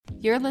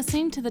You're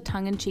listening to the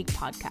Tongue in Cheek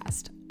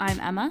podcast. I'm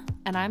Emma.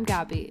 And I'm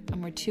Gabby,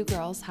 and we're two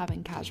girls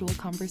having casual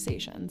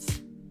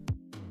conversations.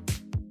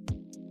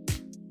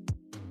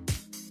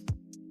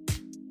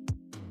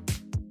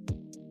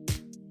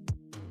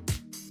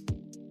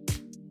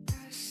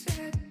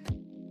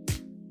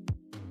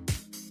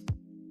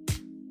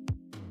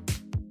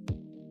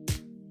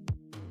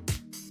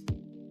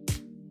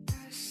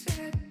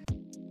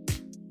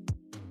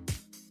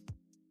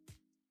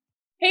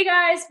 Hey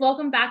guys,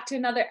 welcome back to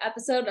another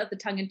episode of the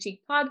Tongue in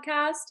Cheek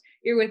podcast.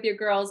 You're with your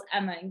girls,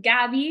 Emma and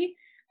Gabby.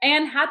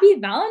 And happy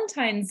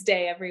Valentine's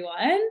Day,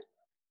 everyone.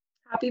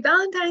 Happy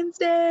Valentine's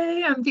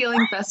Day. I'm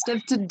feeling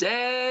festive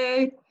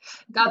today.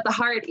 Got the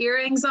heart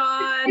earrings on.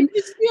 I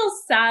just feel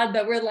sad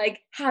that we're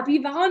like, happy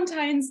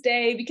Valentine's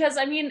Day. Because,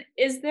 I mean,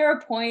 is there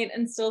a point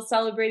in still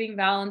celebrating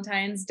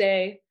Valentine's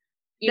Day?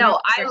 No,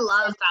 I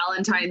love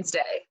Valentine's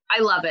Day.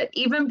 I love it.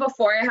 Even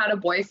before I had a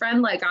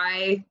boyfriend, like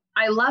I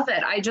love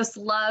it. I just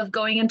love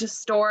going into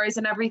stores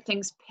and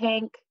everything's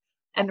pink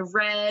and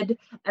red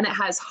and it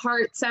has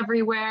hearts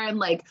everywhere and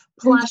like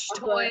plush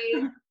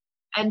toys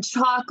and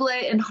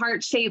chocolate and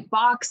heart-shaped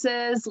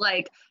boxes.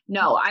 Like,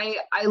 no, I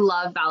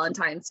love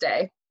Valentine's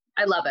Day.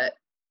 I love it.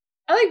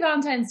 I like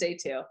Valentine's Day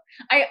too.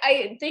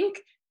 I think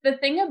the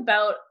thing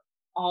about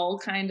all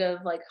kind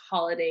of like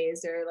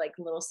holidays or like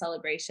little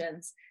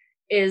celebrations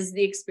is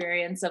the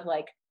experience of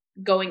like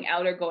going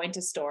out or going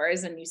to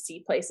stores and you see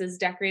places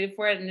decorated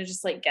for it and it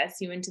just like gets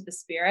you into the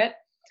spirit.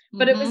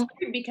 But it was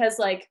weird because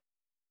like,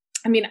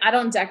 I mean, I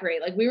don't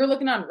decorate. Like we were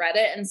looking on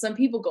Reddit and some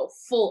people go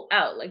full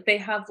out. Like they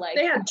have like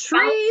they had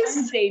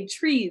trees. Day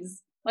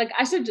trees. Like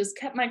I should just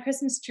kept my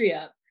Christmas tree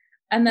up.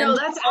 And then no,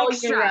 that's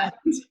extra.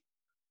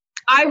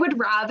 I would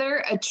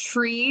rather a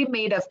tree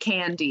made of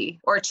candy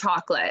or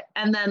chocolate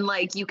and then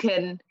like you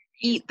can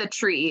eat the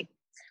tree.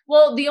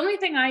 Well, the only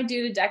thing I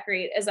do to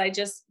decorate is I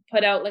just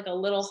put out like a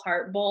little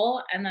heart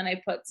bowl and then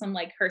I put some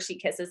like Hershey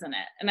Kisses in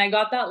it. And I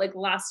got that like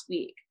last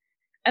week.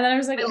 And then I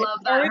was like, I love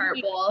that heart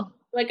bowl.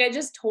 Like I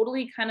just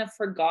totally kind of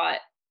forgot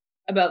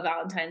about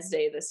Valentine's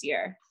Day this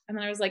year. And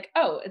then I was like,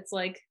 oh, it's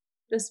like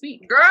this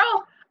week.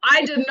 Girl,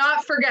 I did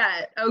not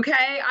forget.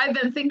 Okay. I've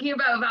been thinking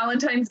about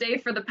Valentine's Day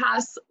for the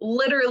past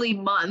literally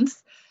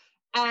month.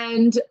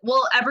 And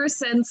well, ever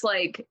since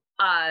like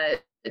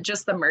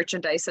just the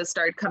merchandise has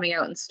started coming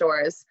out in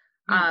stores.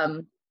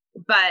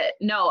 But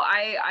no,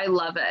 I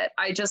love it.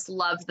 I just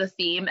love the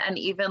theme. And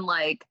even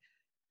like,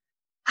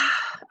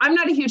 I'm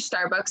not a huge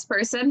Starbucks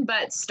person,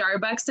 but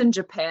Starbucks in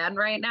Japan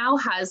right now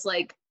has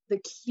like the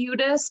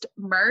cutest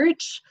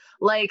merch,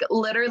 like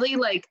literally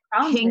like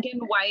pink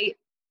and white.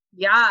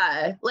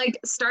 Yeah. Like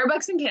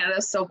Starbucks in Canada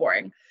is so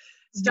boring.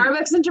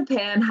 Starbucks in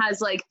Japan has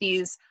like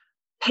these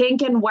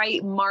pink and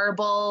white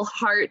marble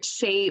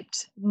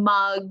heart-shaped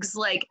mugs.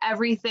 Like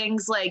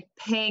everything's like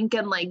pink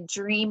and like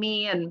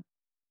dreamy and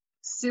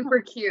super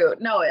cute.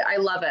 No, I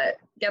love it.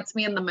 Gets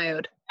me in the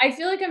mood. I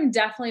feel like I'm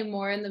definitely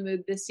more in the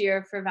mood this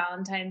year for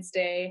Valentine's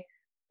Day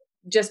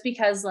just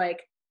because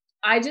like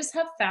I just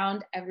have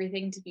found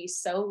everything to be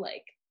so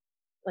like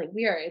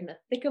we are in the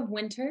thick of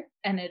winter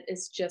and it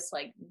is just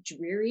like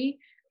dreary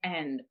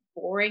and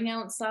boring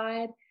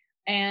outside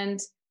and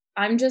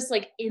I'm just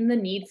like in the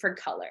need for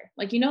color.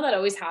 Like, you know, that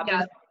always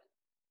happens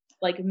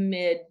like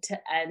mid to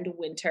end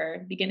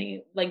winter,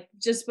 beginning, like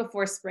just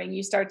before spring,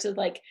 you start to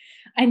like,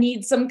 I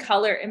need some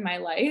color in my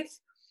life.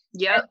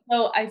 Yeah.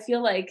 So I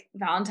feel like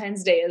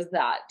Valentine's Day is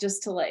that,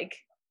 just to like,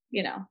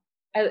 you know,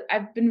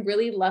 I've been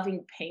really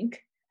loving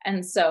pink.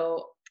 And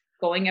so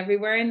going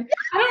everywhere and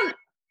I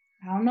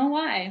don't know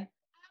why.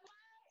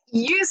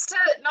 Used to,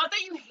 not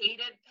that you hated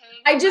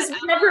pink. I just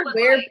never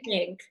wear like,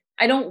 pink.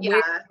 I don't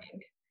wear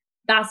pink.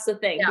 That's the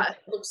thing. Yeah. It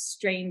looks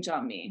strange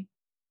on me.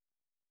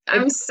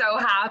 I'm so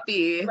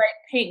happy. Bright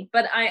pink,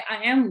 but I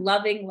am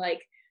loving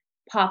like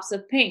pops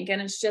of pink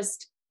and it's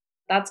just,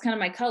 that's kind of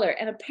my color.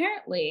 And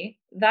apparently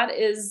that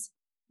is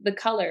the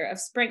color of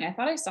spring. I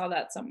thought I saw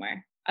that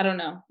somewhere. I don't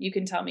know. You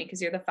can tell me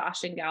because you're the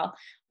fashion gal,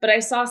 but I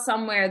saw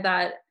somewhere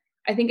that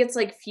I think it's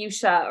like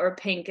fuchsia or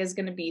pink is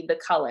going to be the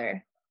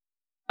color.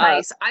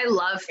 Nice. I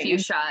love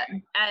fuchsia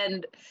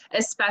and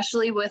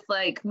especially with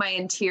like my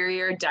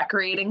interior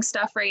decorating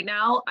stuff right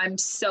now, I'm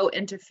so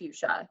into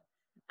fuchsia.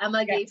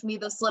 Emma gave me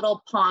this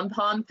little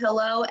pom-pom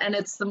pillow and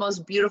it's the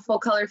most beautiful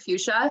color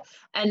fuchsia.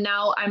 And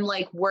now I'm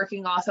like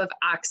working off of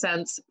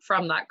accents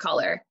from that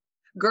color.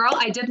 Girl,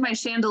 I did my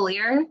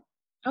chandelier.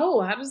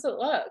 Oh, how does it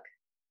look?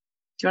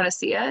 Do you want to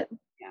see it?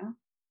 Yeah.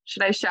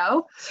 Should I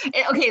show?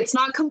 Okay, it's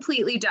not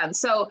completely done.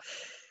 So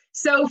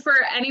for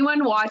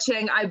anyone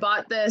watching, I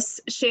bought this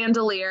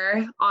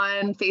chandelier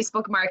on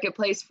Facebook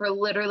Marketplace for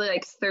literally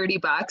like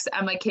 $30.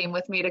 Emma came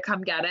with me to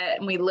come get it.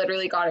 And we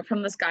literally got it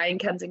from this guy in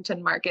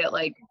Kensington Market,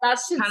 like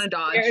kind of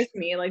dodge. Scares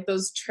me, like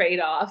those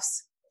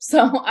trade-offs.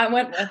 So I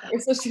went with her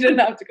so she didn't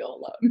have to go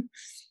alone.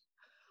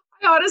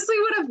 I honestly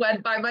would have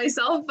went by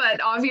myself, but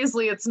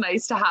obviously it's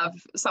nice to have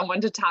someone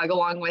to tag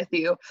along with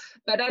you.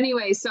 But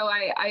anyway, so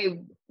I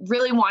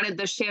really wanted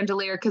this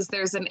chandelier because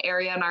there's an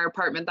area in our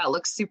apartment that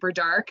looks super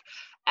dark.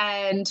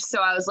 And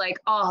so I was like,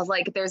 oh,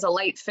 like there's a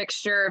light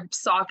fixture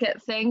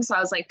socket thing. So I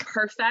was like,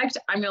 perfect.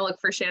 I'm gonna look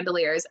for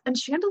chandeliers. And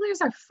chandeliers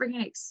are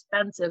freaking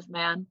expensive,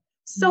 man.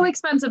 So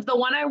expensive. The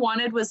one I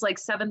wanted was like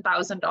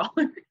 $7,000.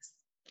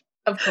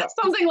 Of course.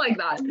 Something like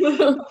that.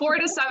 $4,000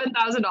 to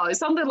 $7,000,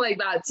 something like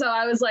that. So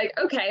I was like,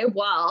 okay,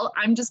 well,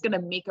 I'm just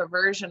gonna make a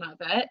version of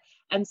it.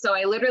 And so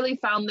I literally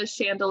found this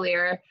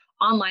chandelier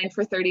online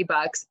for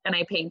 $30 and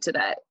I painted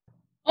it.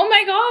 Oh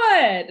my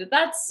God,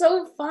 that's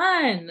so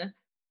fun.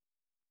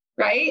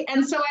 Right.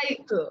 And so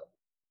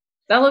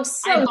that looks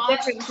so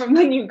different from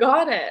when you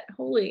got it.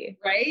 Holy.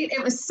 Right.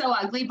 It was so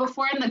ugly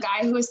before. And the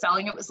guy who was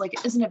selling it was like,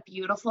 isn't it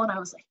beautiful? And I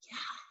was like,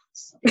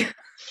 yeah.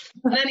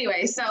 But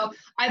anyway, so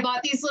I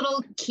bought these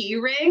little key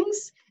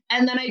rings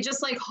and then I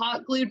just like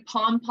hot glued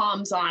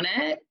pom-poms on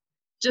it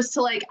just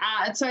to like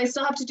add. So I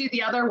still have to do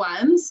the other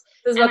ones.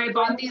 And I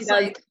bought these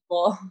like,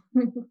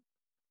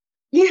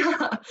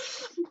 yeah.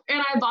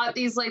 And I bought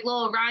these like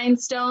little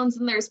rhinestones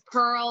and there's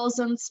pearls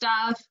and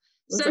stuff.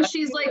 So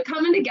she's like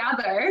coming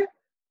together.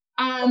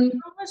 So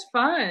much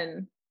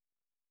fun.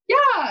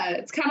 Yeah,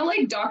 it's kind of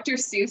like Dr.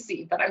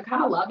 Seussy, but I'm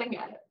kind of loving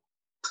it.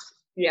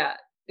 Yeah,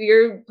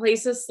 your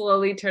place is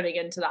slowly turning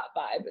into that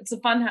vibe. It's a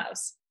fun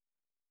house.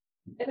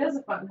 It is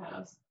a fun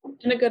house.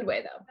 In a good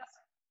way,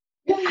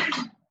 though.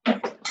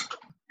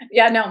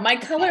 Yeah, no, my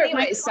color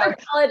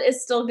palette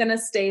is still gonna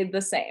stay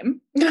the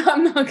same.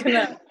 I'm not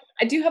gonna.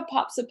 I do have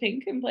pops of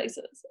pink in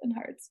places and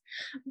hearts,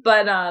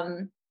 but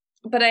I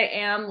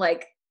am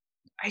like,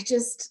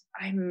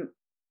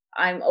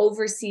 I'm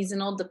over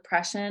seasonal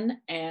depression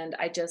and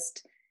I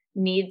just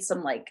need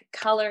some like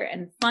color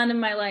and fun in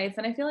my life.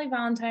 And I feel like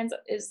Valentine's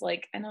is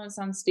like, I know it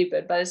sounds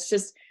stupid, but it's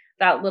just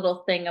that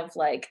little thing of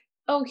like,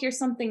 oh, here's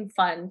something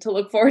fun to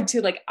look forward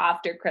to like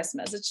after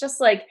Christmas. It's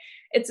just like,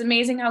 it's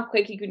amazing how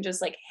quick you can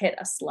just like hit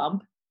a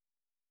slump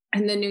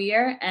in the new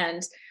year.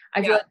 And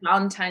I feel like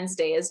Valentine's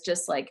Day is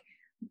just like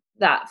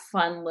that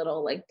fun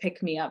little like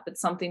pick me up.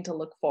 It's something to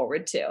look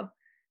forward to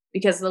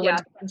because the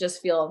winter can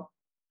just feel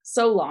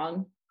so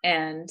long.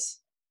 And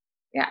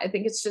yeah, I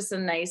think it's just a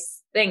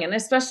nice thing. And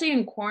especially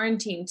in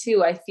quarantine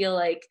too, I feel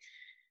like,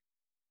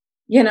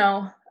 you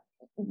know,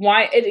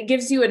 why it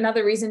gives you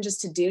another reason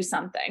just to do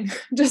something,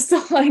 just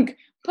to like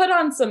put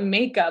on some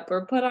makeup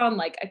or put on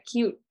like a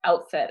cute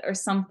outfit or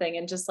something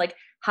and just like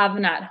have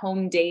an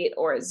at-home date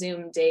or a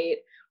Zoom date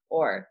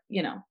or,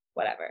 you know,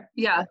 whatever.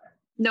 Yeah,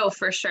 no,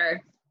 for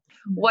sure.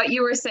 What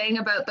you were saying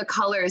about the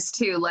colors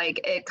too, like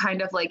it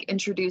kind of like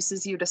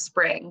introduces you to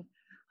spring.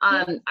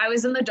 I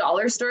was in the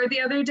dollar store the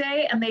other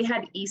day and they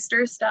had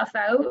Easter stuff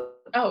out.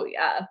 Oh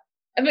yeah.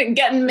 I've been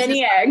getting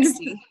mini eggs.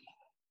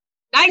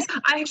 Nice.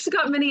 I actually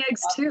got mini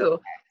eggs too.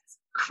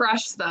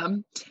 Crushed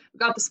them.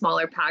 Got the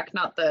smaller pack,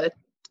 not the,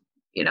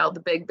 you know,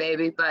 the big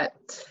baby, but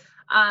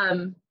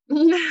you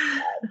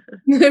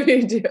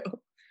do.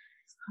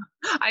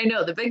 I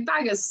know the big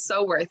bag is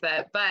so worth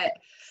it, but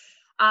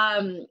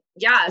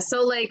yeah,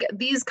 so like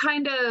these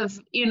kind of,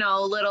 you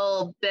know,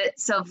 little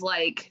bits of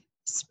like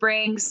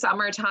spring,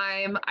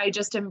 summertime, I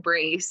just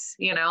embrace,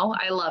 you know,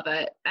 I love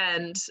it.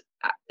 And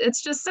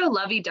it's just so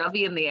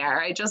lovey-dovey in the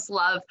air. I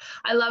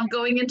love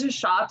going into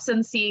shops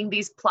and seeing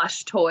these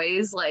plush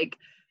toys, like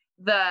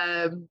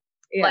the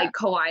like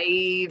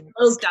kawaii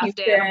stuffed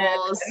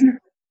animals.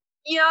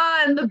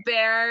 Yeah, and the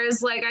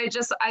bears. Like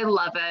I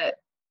love it.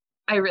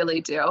 I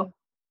really do.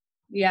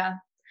 Yeah.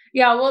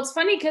 Yeah. Well, it's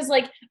funny because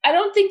like I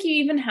don't think you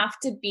even have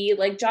to be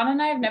like John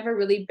and I have never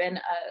really been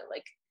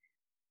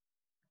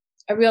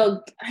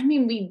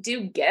we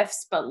do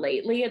gifts, but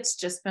lately it's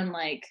just been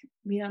like,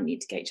 we don't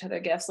need to get each other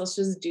gifts. Let's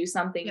just do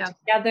something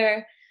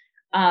together.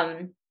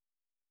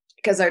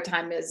 Because our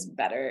time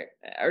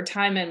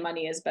and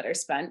money is better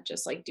spent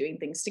just like doing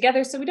things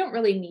together. So we don't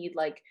really need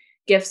like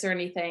gifts or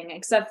anything,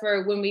 except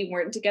for when we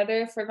weren't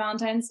together for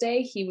Valentine's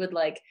Day, he would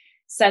like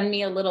send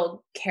me a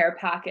little care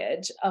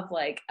package of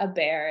like a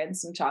bear and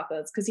some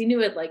chocolates because he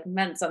knew it like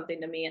meant something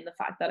to me, and the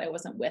fact that I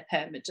wasn't with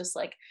him, it just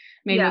like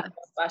made me feel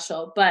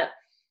special. But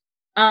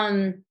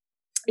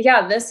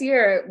yeah, this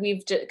year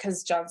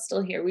because John's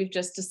still here, we've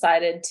just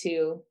decided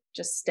to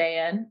just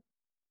stay in,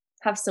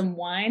 have some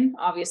wine,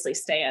 obviously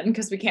stay in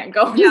because we can't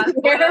go anywhere.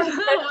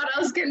 What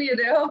else can you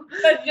do?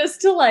 But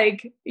just to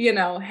like, you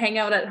know, hang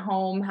out at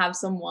home, have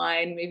some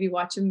wine, maybe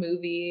watch a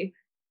movie.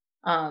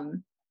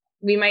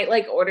 We might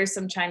like order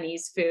some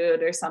Chinese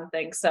food or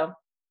something. So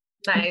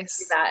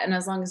nice. That, and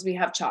as long as we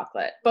have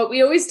chocolate. But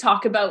we always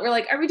talk about, we're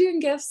like, are we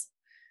doing gifts?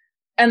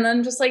 And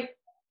then just like,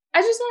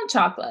 I just want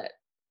chocolate.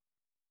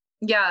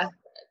 Yeah.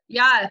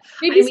 Yeah.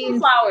 Maybe some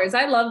flowers.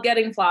 I love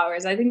getting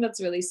flowers. I think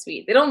that's really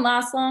sweet. They don't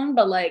last long,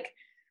 but like,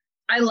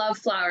 I love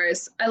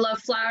flowers. I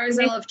love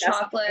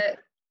chocolate.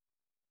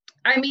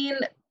 I mean,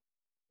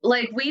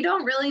 like we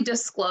don't really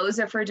disclose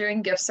if we're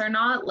doing gifts or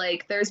not.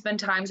 Like there's been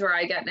times where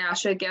I get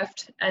Nash a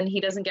gift and he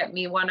doesn't get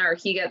me one, or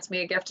he gets me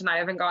a gift and I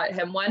haven't got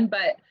him one.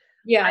 But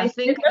yeah, I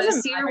think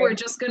this year we're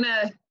just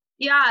gonna,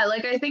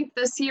 I think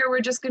this year we're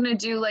just gonna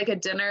do like a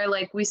dinner.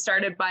 Like we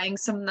started buying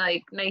some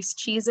like nice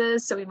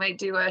cheeses. So we might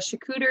do a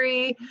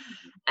charcuterie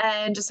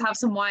and just have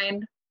some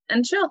wine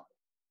and chill.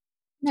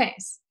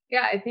 Nice.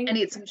 Yeah, I think and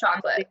eat some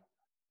chocolate.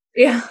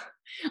 Yeah.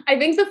 I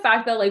think the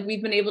fact that like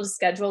we've been able to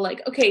schedule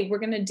like, okay, we're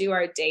gonna do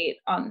our date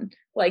on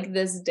like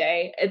this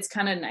day, it's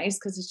kind of nice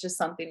because it's just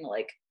something to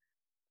like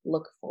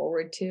look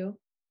forward to.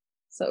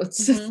 So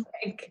it's just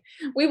like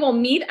we will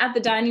meet at the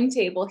dining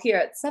table here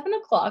at 7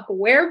 o'clock,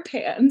 wear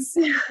pants.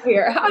 We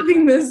are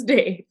having this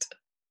date.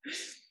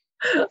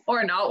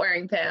 Or not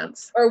wearing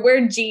pants. Or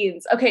wear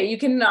jeans. Okay, you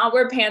can not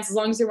wear pants as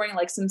long as you're wearing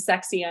like some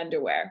sexy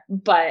underwear.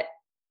 But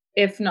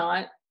if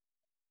not,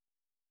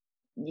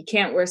 you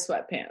can't wear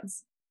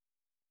sweatpants.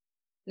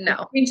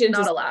 No, Change into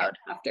not allowed.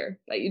 after,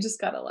 but you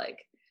just gotta like.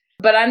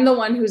 But I'm the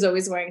one who's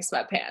always wearing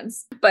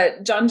sweatpants.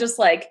 But John just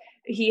like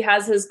he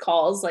has his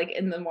calls like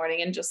in the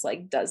morning and just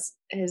like does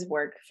his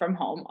work from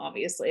home.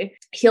 Obviously,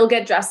 he'll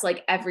get dressed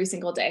like every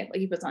single day. Like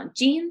he puts on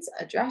jeans,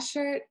 a dress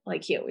shirt.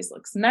 Like he always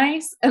looks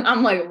nice, and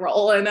I'm like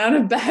rolling out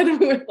of bed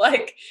with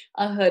like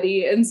a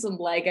hoodie and some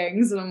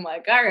leggings, and I'm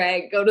like, all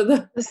right, go to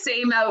the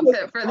same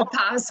outfit for the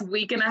past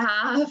week and a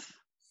half.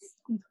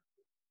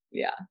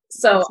 Yeah.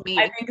 So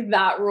I think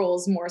that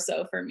rules more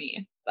so for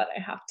me, but I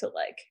have to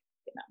like,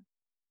 you know,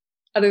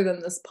 other than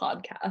this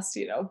podcast,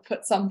 you know,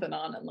 put something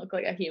on and look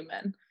like a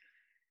human.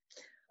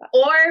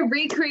 Or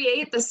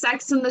recreate the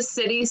Sex and the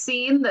City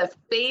scene, the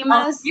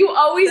famous. You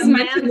always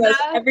mention this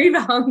every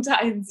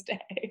Valentine's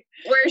Day.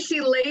 Where she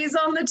lays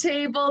on the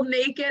table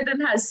naked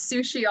and has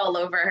sushi all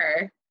over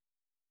her.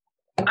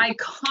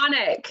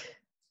 Iconic.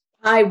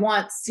 I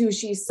want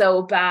sushi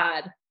so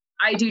bad.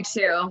 I do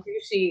too.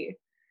 Sushi.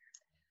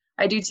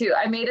 I do too.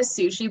 I made a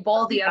sushi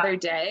bowl the other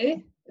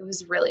day. It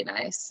was really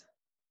nice.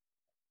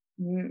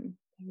 That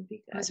would be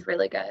good. It was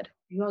really good.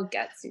 We'll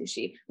get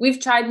sushi. We've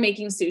tried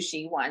making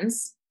sushi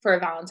once for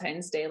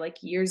Valentine's Day,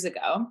 like years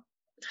ago.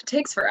 It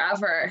takes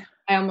forever.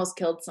 I almost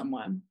killed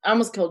someone. I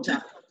almost killed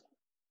John.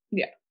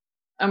 Yeah.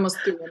 I almost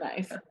threw a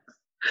knife.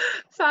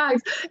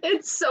 Facts.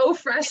 It's so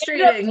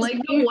frustrating. Like,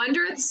 no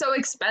wonder it's so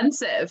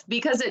expensive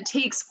because it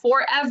takes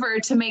forever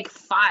to make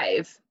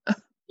 5.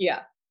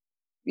 Yeah.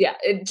 Yeah.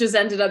 It just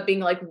ended up being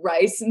like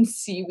rice and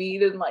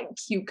seaweed and like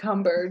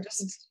cucumber.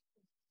 Just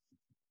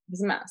it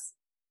was a mess.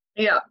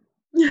 Yeah.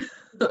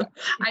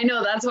 I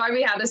know. That's why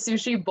we had a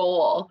sushi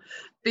bowl,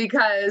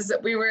 because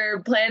we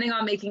were planning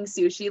on making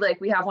sushi.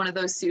 Like we have one of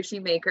those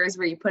sushi makers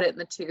where you put it in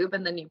the tube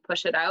and then you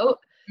push it out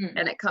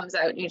and it comes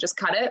out and you just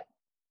cut it.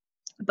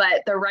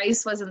 But the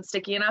rice wasn't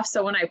sticky enough.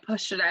 So when I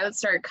pushed it out,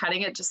 started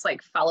cutting, it just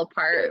like fell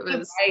apart. It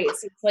was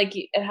rice. It's like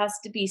it has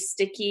to be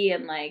sticky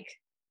and like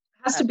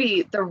has to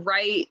be the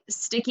right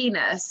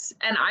stickiness.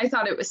 And I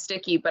thought it was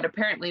sticky, but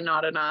apparently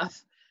not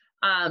enough.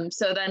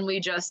 So then we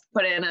just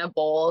put it in a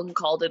bowl and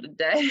called it a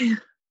day.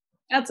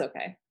 That's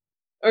okay.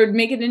 Or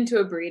make it into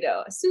a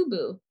burrito, a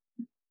subu.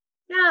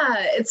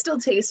 Yeah, it still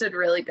tasted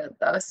really good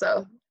though.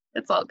 So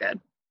it's all good.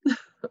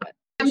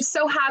 I'm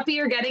so happy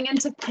you're getting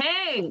into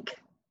pink.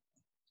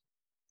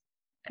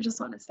 I just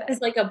want to say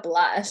it's like a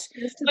blush,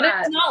 but it's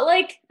not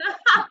like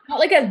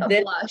a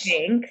this blush.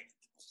 Pink.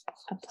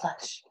 A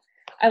blush.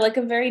 I like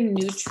a very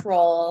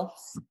neutral,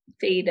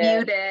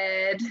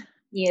 faded,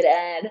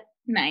 muted,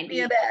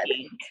 90s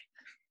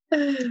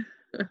pink.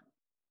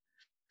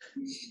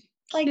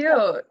 Like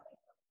cute.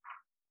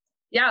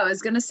 Yeah, I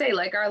was gonna say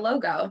like our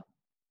logo.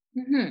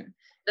 Mm-hmm.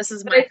 This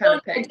is my kind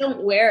of pink. I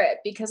don't wear it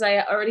because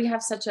I already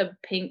have such a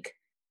pink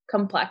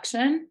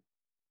complexion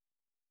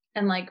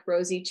and like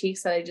rosy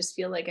cheeks that I just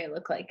feel like I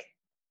look like.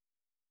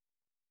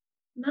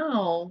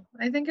 No,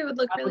 I think it would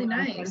look really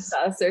nice.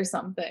 Princess or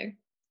something.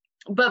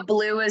 But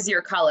blue is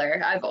your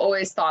color. I've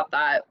always thought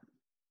that.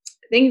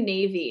 I think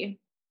navy.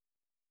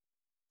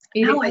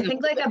 No, I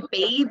think like a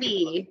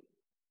baby.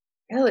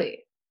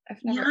 Really?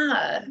 I've never.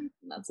 Yeah.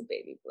 That's a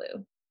baby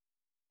blue.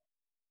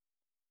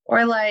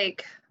 Or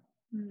like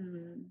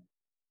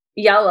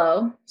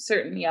yellow.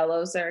 Certain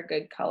yellows are a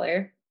good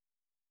color.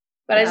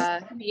 But I just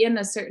have to be in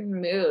a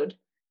certain mood.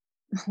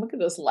 Look at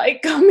this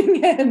light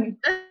coming in.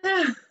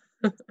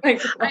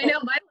 Like, I know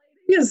my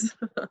lighting is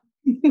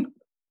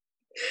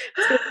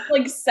so it's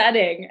like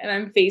setting and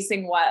I'm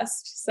facing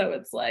west. So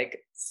it's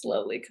like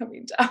slowly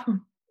coming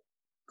down.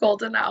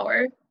 Golden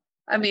hour.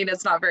 I mean,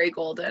 it's not very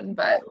golden,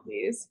 but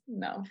please.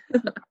 No,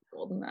 not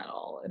golden at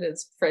all. It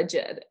is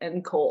frigid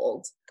and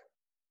cold.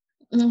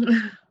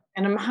 And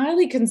I'm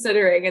highly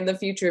considering in the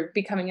future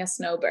becoming a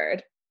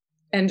snowbird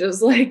and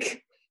just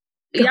like.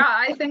 Yeah,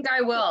 I think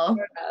I will.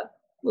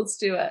 Let's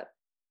do it.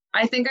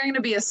 I think I'm going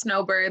to be a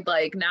snowbird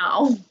like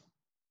now.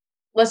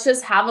 Let's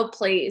just have a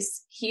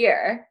place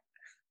here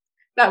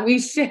that we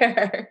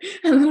share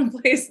and then a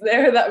place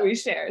there that we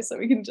share so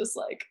we can just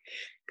like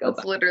go.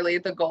 That's literally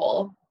the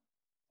goal.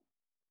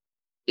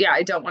 Yeah,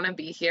 I don't want to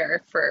be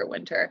here for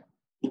winter.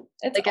 It's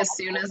like awful. As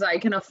soon as I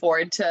can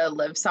afford to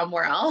live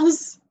somewhere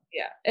else.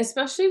 Yeah,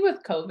 especially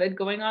with COVID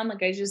going on,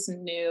 like I just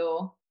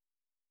knew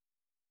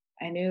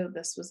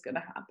this was going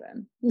to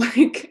happen.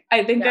 Like,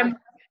 I think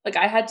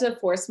I had to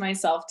force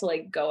myself to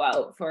like go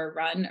out for a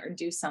run or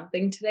do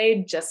something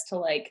today just to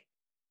like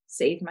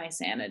save my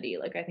sanity.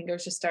 Like, I think I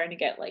was just starting to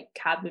get like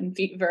cabin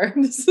fever.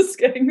 This is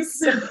getting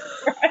so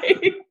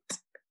bright.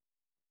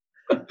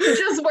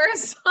 Just wear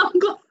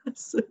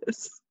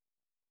sunglasses.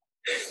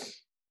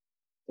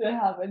 Do I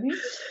have any?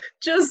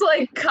 Just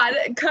like cut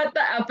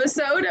the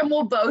episode and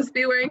we'll both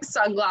be wearing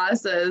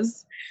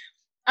sunglasses.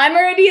 I'm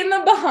already in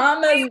the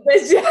Bahamas,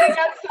 bitch. I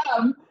got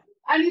some.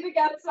 I need to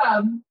get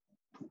some.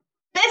 Bitch,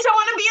 I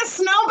want to be a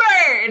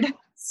snowbird.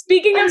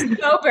 Speaking of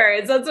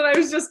snowbirds, that's what I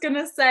was just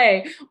gonna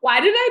say. Why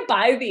did I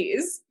buy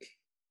these?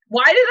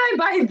 Why did I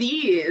buy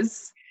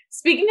these?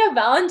 Speaking of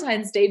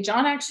Valentine's Day,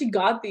 John actually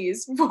got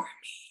these for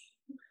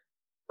me.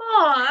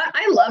 Aw,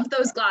 I love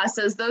those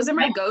glasses. Those are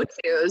my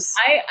go-tos.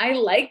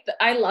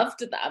 I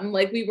loved them.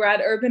 Like we were at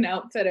Urban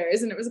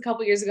Outfitters and it was a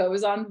couple years ago. It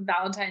was on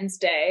Valentine's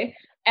Day.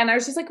 And I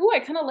was just like, oh, I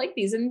kind of like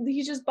these. And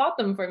he just bought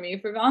them for me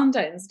for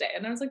Valentine's Day.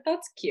 And I was like,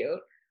 that's cute.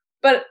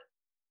 But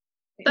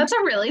that's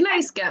a really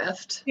nice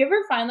gift. do you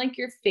ever find like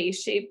your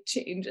face shape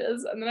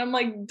changes? And then I'm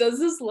like, does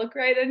this look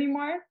right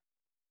anymore?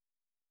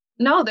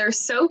 No, they're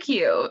so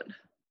cute.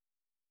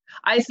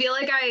 I feel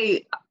like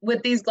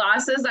with these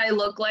glasses, I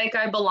look like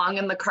I belong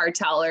in the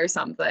cartel or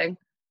something.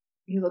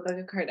 You look like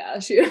a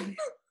Kardashian.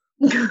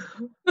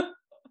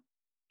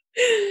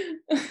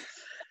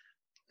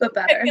 But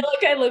better. I feel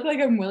like I look like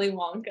I'm Willy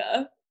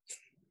Wonka.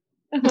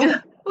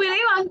 Willy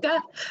Wonka.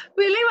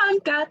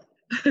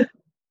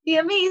 The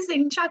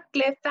amazing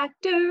chocolate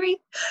factory.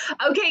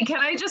 Okay, can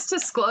I just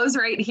disclose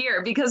right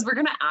here because we're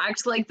going to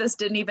act like this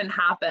didn't even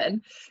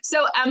happen.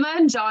 So Emma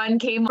and John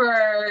came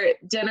for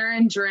dinner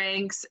and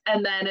drinks,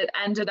 and then it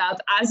ended up,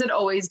 as it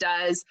always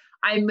does,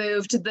 I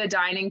moved the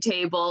dining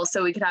table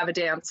so we could have a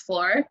dance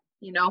floor.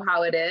 You know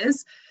how it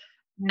is.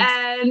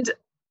 And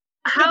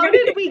how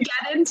did we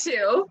get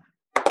into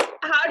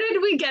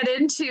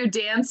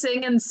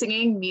dancing and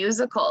singing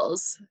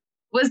musicals?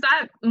 Was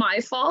that my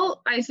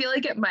fault? I feel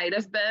like it might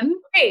have been.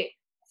 Hey,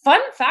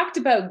 fun fact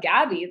about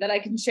Gabby that I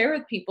can share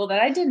with people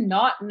that I did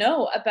not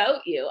know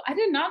about you. I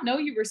did not know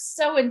you were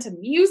so into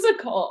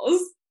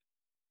musicals.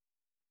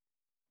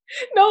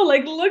 No,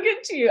 like look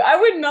at you. I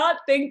would not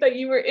think that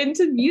you were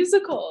into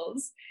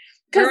musicals.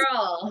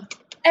 Girl.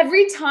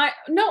 Every time,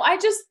 no, I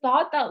just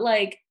thought that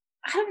like,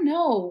 I don't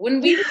know,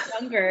 when we were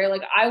younger,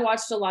 like I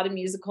watched a lot of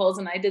musicals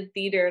and I did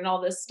theater and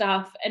all this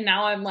stuff. And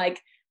now I'm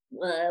like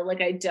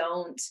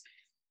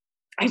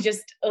I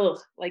just,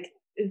 like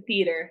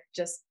theater,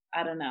 just,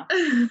 I don't know.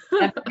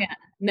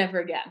 Never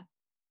again.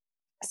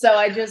 So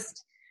I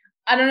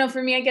don't know,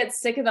 for me, I get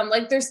sick of them.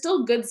 Like there's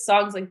still good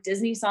songs, like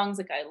Disney songs,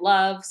 like I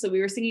love. So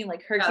we were singing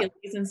like Hercules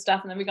and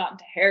stuff. And then we got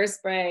into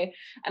Hairspray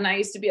and I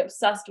used to be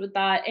obsessed with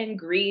that, and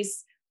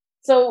Grease.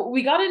 So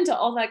we got into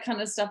all that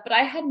kind of stuff, but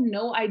I had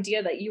no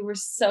idea that you were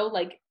so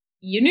like,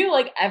 you knew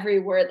like every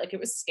word. Like it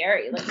was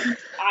scary. Like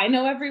I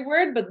know every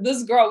word, but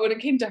this girl, when it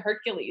came to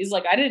Hercules,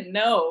 like I didn't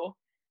know.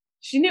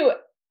 She knew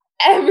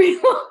every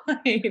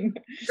line.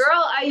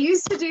 Girl, I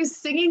used to do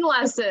singing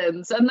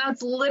lessons, and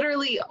that's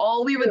literally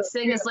all we would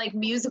sing is like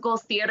musical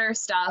theater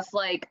stuff.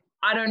 Like,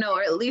 I don't know,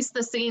 or at least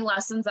the singing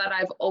lessons that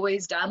I've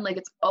always done, like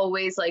it's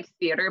always like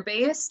theater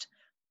based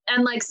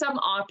and like some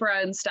opera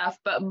and stuff,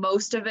 but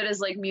most of it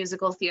is like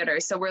musical theater.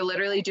 So we're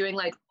literally doing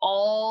like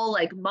all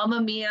like Mamma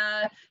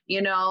Mia,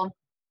 you know.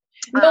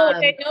 No,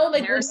 like I know,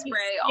 like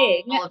Hairspray,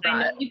 all of that.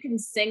 I know you can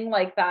sing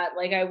like that.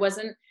 Like it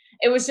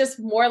was just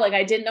more like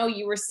I didn't know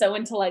you were so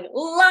into like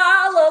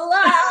la la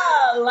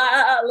la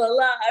la la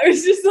la. I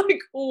was just like,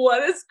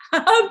 what is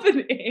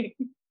happening?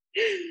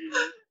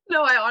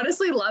 No, I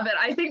honestly love it.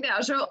 I think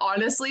Nacho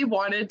honestly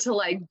wanted to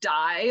like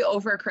die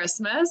over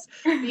Christmas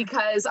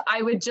because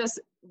I would just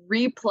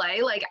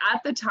replay. Like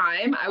at the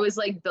time, I was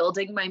like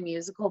building my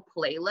musical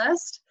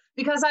playlist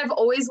because I've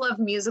always loved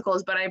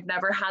musicals, but I've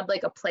never had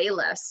like a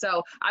playlist.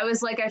 So I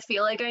was like, I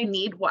feel like I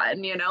need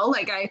one, you know,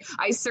 like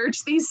I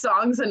searched these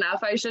songs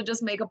enough. I should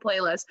just make a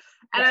playlist.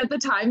 And at the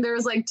time there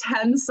was like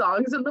 10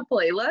 songs in the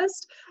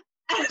playlist.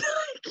 And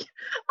like,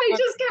 I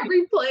just kept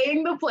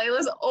replaying the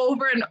playlist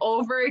over and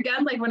over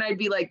again. Like when I'd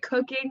be like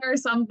cooking or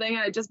something,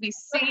 I'd just be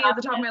singing at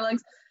the top of my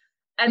lungs.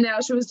 And now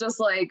she was just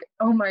like,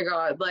 oh my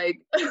God, like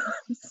I'm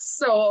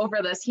so over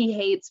this. He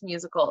hates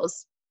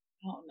musicals.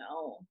 Oh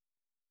no.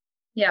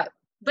 Yeah.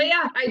 But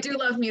yeah, I do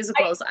love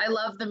musicals. I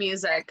love the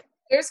music.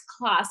 There's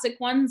classic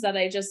ones that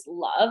I just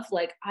love.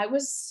 Like I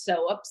was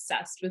so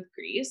obsessed with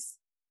Grease.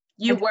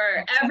 You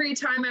were. Every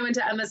time I went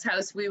to Emma's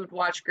house, we would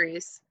watch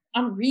Grease.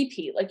 On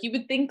repeat. Like you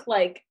would think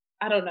like,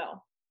 I don't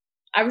know.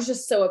 I was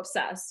just so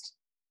obsessed.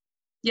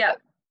 Yeah.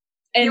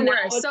 And you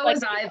were. So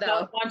was I though.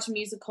 Don't watch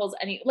musicals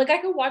like I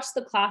could watch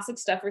the classic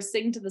stuff or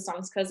sing to the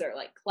songs because they're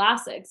like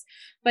classics.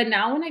 But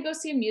now when I go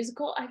see a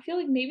musical, I feel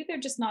like maybe they're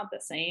just not the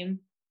same.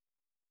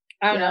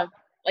 I don't know.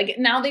 Like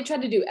now they try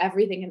to do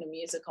everything in a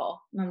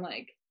musical. And I'm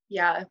like,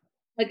 yeah.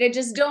 Like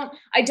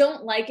I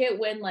don't like it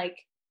when like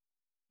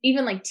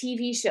even like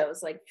TV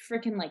shows like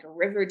freaking like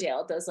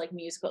Riverdale does like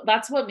musical.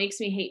 That's what makes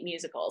me hate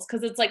musicals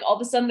because it's like all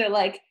of a sudden they're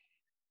like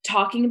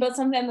talking about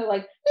something and they're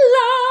like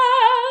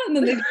la and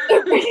then they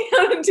start breaking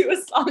out into a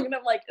song, and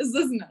I'm like, is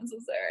this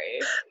necessary?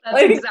 That's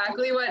Like,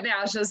 exactly what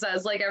Nasha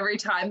says. Like every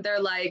time they're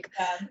like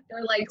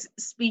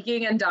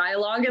speaking in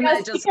dialogue, and then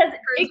yes, it just because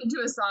turns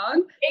into a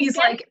song. it He's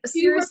gets like, too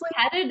seriously?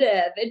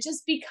 repetitive. It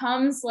just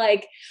becomes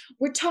like,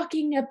 we're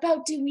talking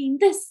about doing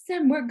this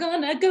and we're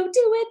gonna go do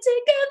it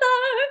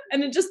together.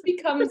 And it just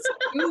becomes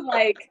too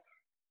like,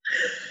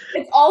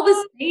 it's all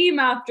the same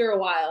after a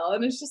while.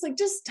 And it's just like,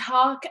 just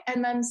talk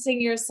and then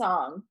sing your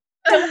song.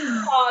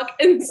 Don't talk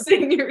and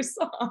sing your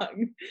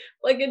song.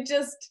 Like it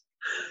just,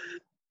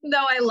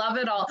 No, I love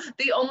it all.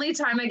 The only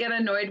time I get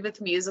annoyed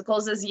with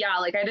musicals is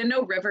like I didn't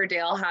know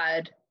Riverdale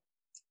had.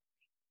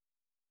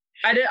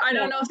 I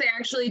don't know if they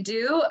actually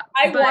do.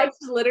 I but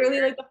watched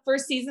literally like the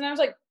first season. I was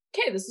like,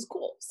 okay, this is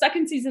cool.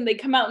 Second season, they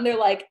come out and they're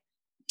like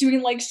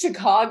doing like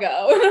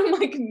Chicago. And I'm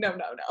like,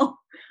 no.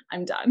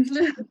 I'm done.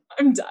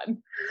 I'm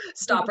done.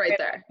 Stop right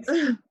there.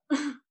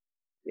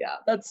 Yeah.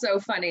 That's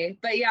so funny.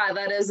 But yeah,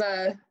 that is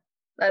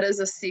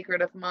a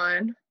secret of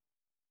mine.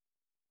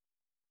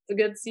 It's a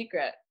good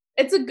secret.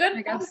 It's a good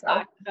I guess so.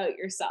 fact about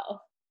yourself.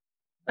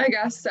 I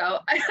guess so.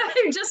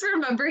 I just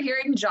remember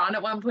hearing John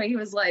at one point, he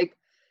was like,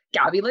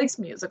 Gabby likes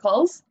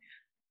musicals.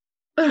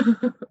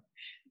 Sean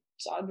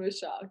was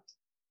shocked.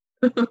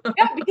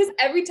 Yeah, because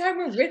every time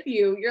we're with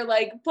you, you're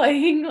like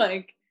playing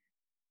like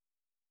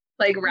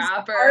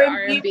rap or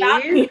R&B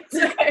rap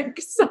music.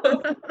 So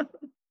I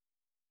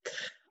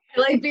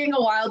like being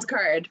a wild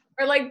card.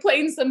 or like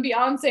playing some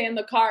Beyonce in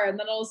the car, and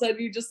then all of a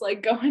sudden you just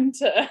like go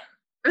into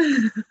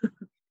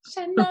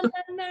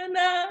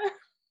Sha-na-na-na-na.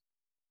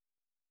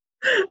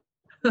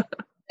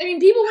 I mean,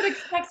 people would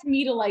expect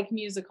me to like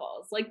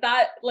musicals. Like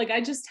that, like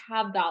I just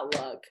have that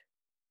look.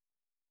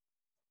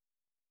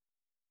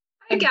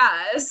 I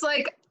guess.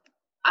 Like,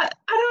 I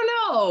don't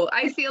know.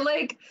 I feel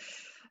like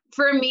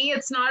for me,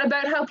 it's not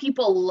about how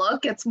people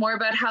look, it's more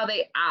about how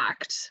they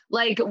act.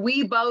 Like,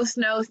 we both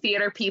know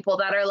theater people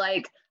that are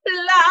like,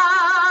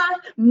 la,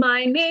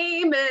 my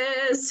name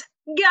is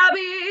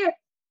Gabby.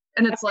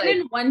 And it's I've like,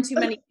 been in one too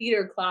many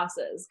theater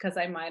classes because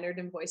I minored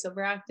in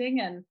voiceover acting,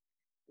 and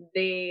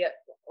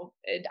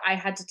I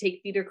had to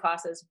take theater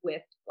classes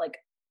with like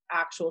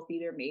actual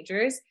theater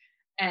majors,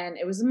 and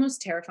it was the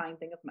most terrifying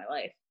thing of my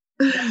life.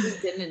 I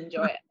just didn't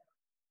enjoy it.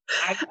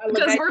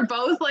 because we're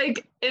both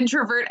like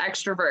introvert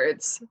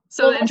extroverts.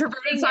 So Well, the that's the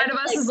introverted thing, side it's of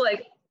us like- is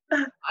like,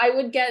 I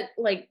would get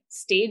like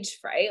stage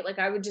fright. Like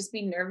I would just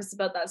be nervous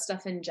about that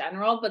stuff in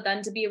general, but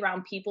then to be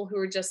around people who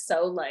are just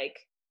so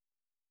like,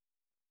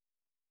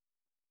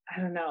 I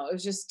don't know, it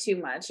was just too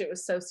much. It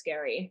was so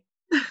scary.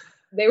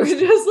 They were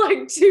just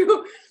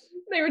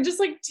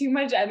like too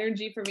much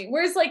energy for me.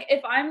 Whereas like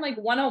if I'm like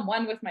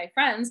one-on-one with my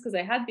friends, because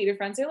I had theater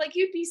friends, they're like,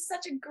 you'd be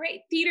such a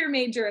great theater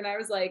major. And I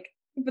was like,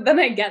 but then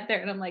I get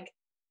there and I'm like,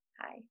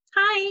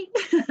 hi.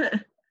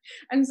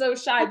 I'm so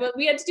shy. But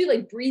we had to do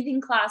like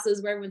breathing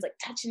classes where everyone's like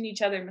touching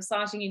each other,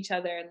 massaging each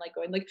other, and like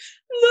going like,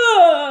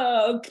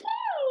 love.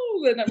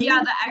 And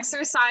yeah, the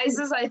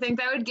exercises, I think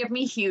that would give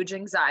me huge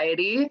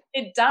anxiety.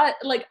 It does.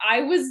 Like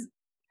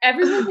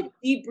everyone's like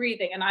deep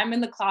breathing, and I'm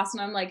in the class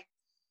and I'm like,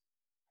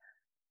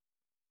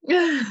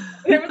 and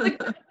everyone's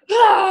like,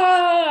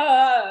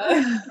 ah.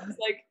 I was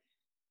like,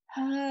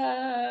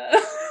 ah.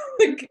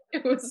 Like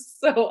it was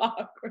so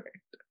awkward.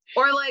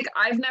 Or like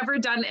I've never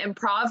done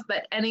improv,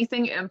 but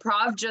anything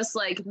improv just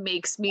like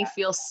makes me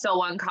feel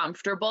so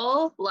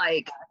uncomfortable.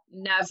 Like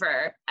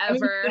never,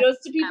 ever, kudos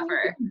to people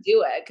ever. who can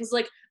do it, because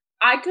like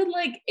I could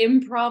like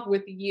improv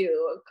with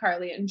you,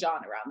 Carly and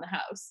John around the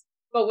house,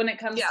 but when it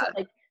comes to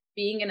like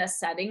being in a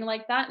setting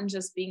like that and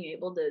just being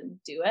able to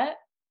do it,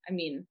 I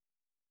mean,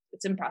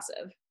 it's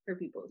impressive for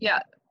people. Yeah,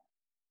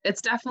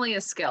 it's definitely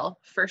a skill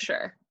for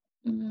sure.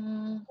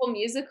 Well,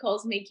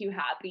 musicals make you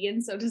happy,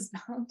 and so does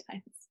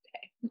Valentine's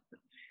Day.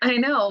 I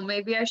know.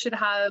 Maybe I should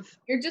have.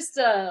 You're just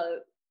a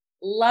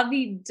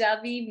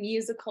lovey-dovey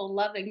musical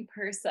loving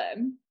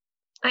person.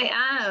 I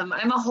am.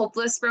 I'm a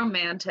hopeless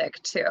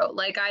romantic too.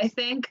 Like I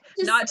think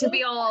Just not to so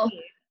be all,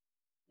 funny.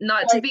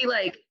 not to be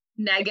like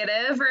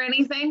negative or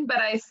anything, but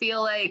I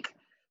feel like,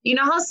 you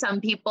know how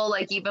some people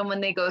like even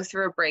when they go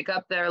through a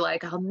breakup, they're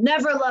like, I'll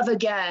never love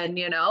again.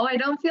 You know, I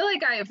don't feel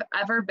like I've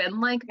ever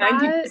been like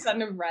that.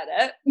 90% of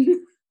Reddit.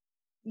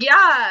 Yeah,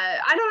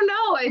 I don't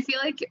know. I feel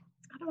like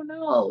I don't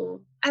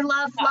know. I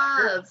love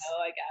love.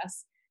 I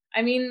guess.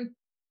 I mean,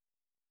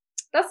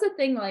 that's the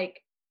thing.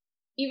 Like,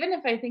 even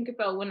if I think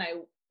about when I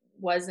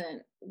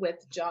wasn't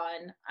with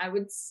John, I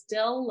would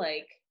still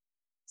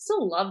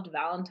loved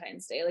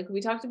Valentine's Day. Like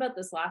we talked about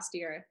this last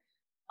year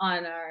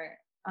on our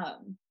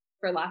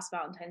for last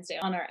Valentine's Day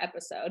on our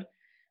episode,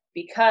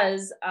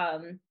 because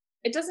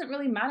it doesn't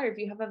really matter if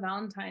you have a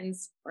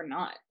Valentine's or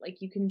not.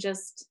 Like you can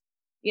just,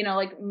 you know,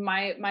 like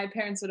my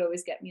parents would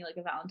always get me like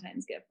a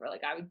Valentine's gift, or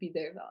like I would be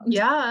their Valentine's.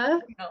 Yeah.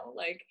 You know,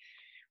 like,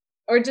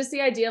 or just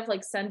the idea of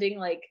like sending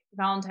like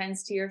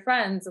Valentine's to your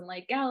friends and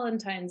like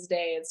Valentine's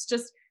Day. It's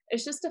just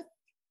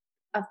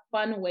a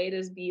fun way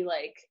to be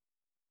like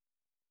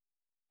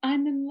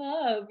I'm in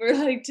love, or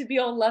like to be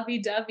all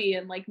lovey-dovey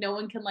and like no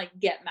one can like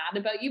get mad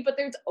about you. But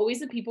there's always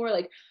the people who are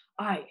like,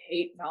 I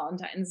hate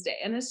Valentine's Day.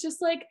 And it's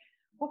just like,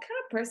 what kind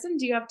of person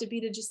do you have to be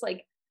to just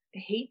like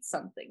hate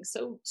something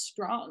so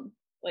strong?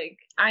 Like,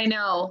 I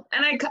know.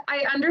 And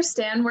I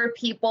understand where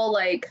people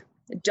like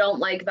don't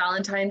like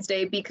Valentine's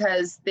Day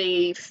because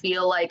they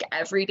feel like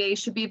every day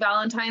should be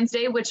Valentine's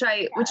Day, which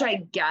I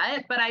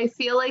get, but I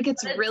feel like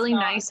it's but it's really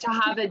not. nice to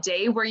have a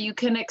day where you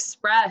can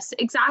express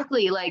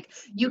exactly like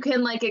you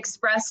can like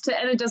express to,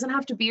 and it doesn't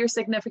have to be your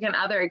significant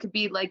other. It could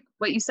be like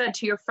what you said,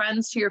 to your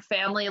friends, to your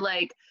family,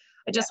 like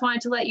I just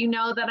wanted to let you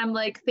know that I'm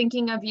like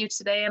thinking of you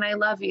today and I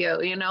love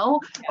you, you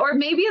know? Yeah. Or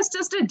maybe it's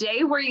just a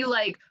day where you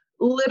like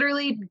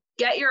literally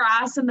get your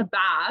ass in the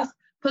bath,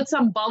 put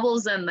some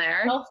bubbles in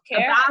there, a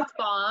Self-care. bath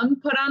bomb,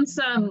 put on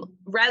some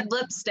red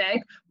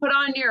lipstick, put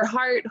on your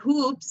heart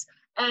hoops,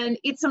 and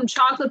eat some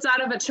chocolates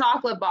out of a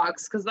chocolate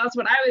box, because that's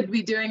what I would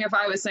be doing if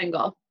I was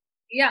single.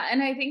 Yeah,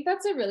 and I think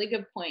that's a really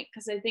good point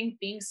because I think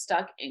being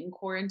stuck in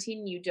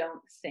quarantine, you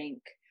don't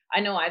think. I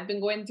know I've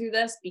been going through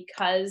this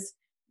because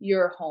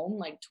you're home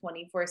like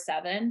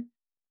 24/7.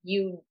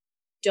 You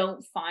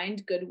don't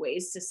find good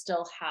ways to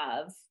still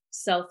have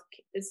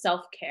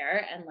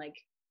self-care and like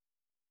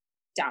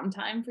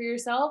downtime for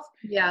yourself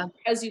Yeah.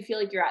 because you feel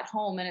like you're at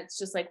home and it's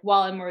just like,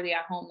 well, I'm already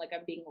at home, like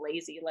I'm being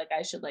lazy, like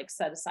I should like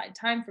set aside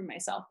time for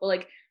myself. But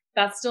like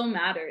that still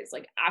matters.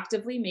 Like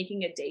actively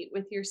making a date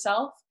with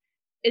yourself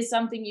is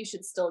something you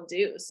should still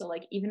do. So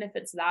like even if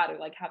it's that or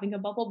like having a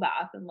bubble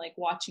bath and like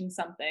watching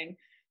something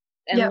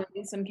and Yep.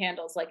 lighting some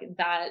candles, like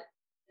that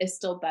is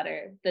still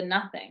better than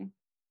nothing.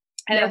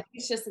 And I Yeah. think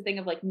it's just a thing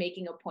of like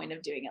making a point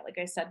of doing it. Like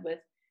I said with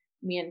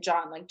me and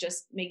John, like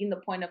just making the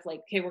point of like,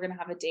 okay, we're gonna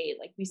have a date.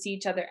 Like we see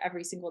each other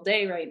every single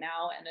day right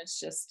now, and it's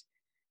just,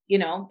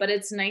 but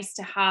it's nice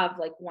to have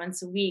like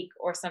once a week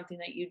or something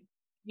that you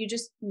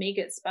just make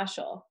it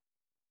special.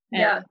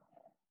 And Yeah.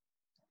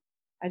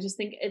 I just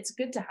think it's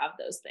good to have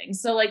those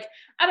things. So like,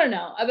 I don't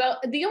know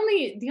about the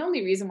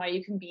only reason why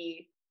you can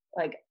be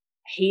like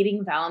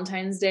hating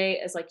Valentine's Day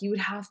is like you would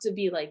have to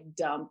be like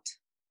dumped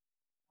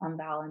on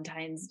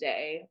Valentine's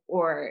Day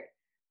or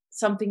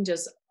something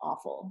just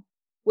awful.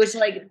 Which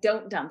like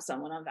don't dump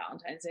someone on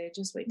Valentine's Day.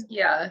 Just wait till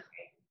Yeah.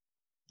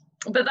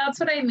 But that's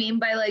what I mean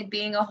by like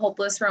being a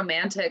hopeless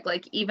romantic.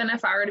 Like, even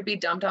if I were to be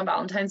dumped on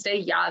Valentine's Day,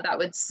 yeah, that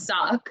would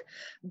suck.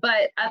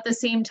 But at the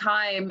same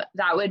time,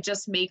 that would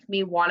just make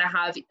me want to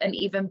have an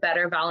even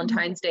better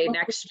Valentine's Day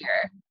next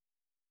year.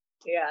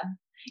 Yeah.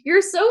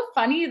 You're so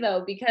funny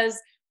though, because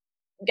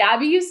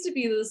Gabby used to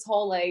be this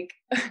whole like,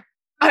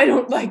 I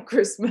don't like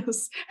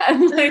Christmas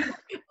and like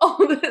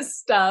all this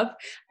stuff.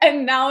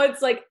 And now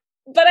it's like,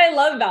 but I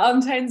love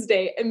Valentine's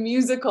Day and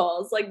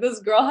musicals. Like this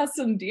girl has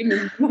some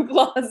demons in the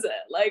closet.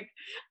 Like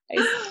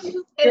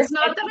It's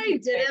not that I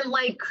didn't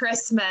like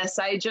Christmas.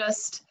 I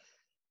just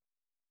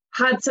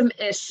had some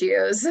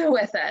issues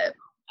with it.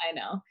 I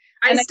know.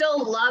 I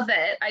still love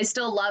it. I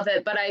still love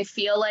it, but I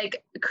feel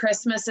like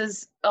Christmas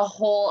is a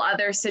whole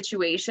other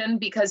situation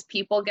because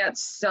people get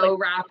so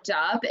wrapped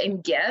up in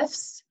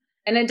gifts.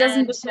 And it doesn't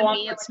And just to go on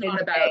me, for it's like a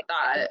not day. about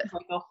that. It's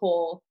like a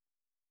whole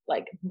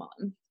like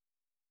month.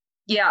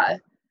 Yeah.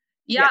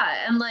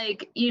 And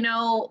like,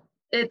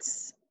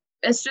 it's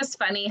just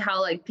funny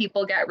how like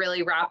people get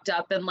really wrapped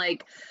up in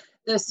like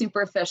the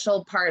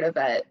superficial part of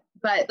it.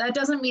 But that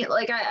doesn't mean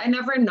like I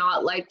never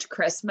not liked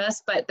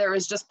Christmas, but there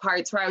was just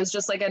parts where I was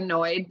just like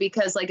annoyed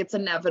because like it's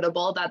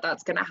inevitable that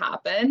that's going to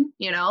happen,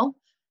 Yeah.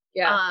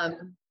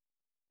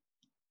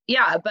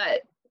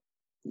 But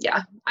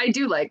yeah, I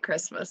do like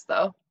Christmas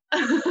though,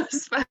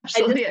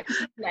 especially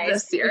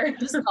this year. We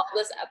just call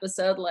this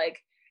episode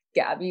like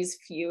Gabby's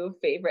few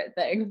favorite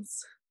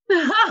things.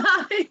 Yeah.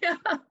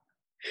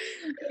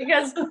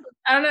 Because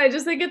I don't know, I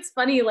just think it's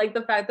funny, like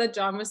the fact that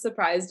John was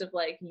surprised of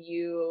like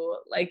you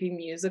liking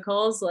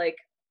musicals. Like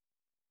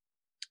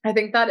I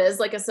think that is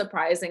like a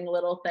surprising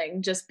little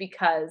thing just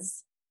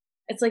because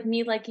it's like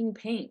me liking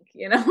Pink,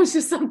 it's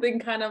just something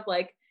kind of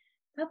like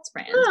that's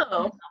random.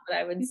 Oh, Not what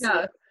I would say.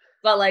 yeah.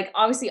 But like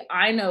obviously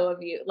I know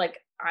of you, like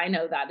I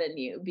know that in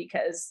you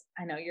because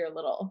I know you're a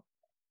little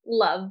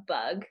love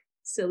bug,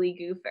 silly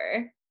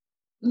goofer.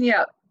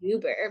 Yeah.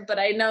 Goober, but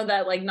I know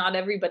that like not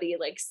everybody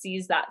like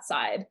sees that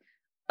side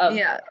of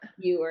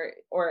you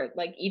or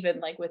like even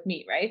like with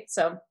me, right?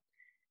 So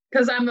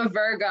because I'm a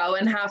Virgo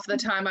and half the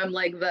time I'm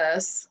like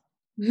this.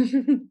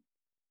 But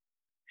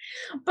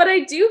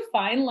I do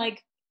find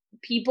like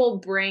people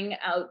bring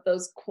out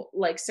those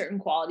like certain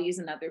qualities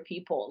in other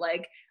people.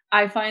 Like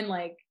I find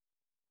like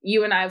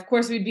you and I, of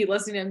course, we'd be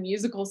listening to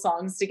musical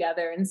songs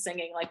together and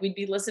singing. Like we'd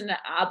be listening to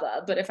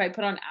ABBA, but if I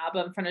put on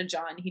ABBA in front of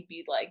John, he'd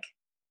be like,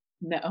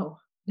 no.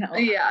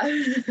 Yeah.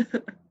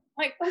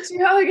 Like, what's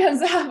your hell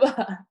against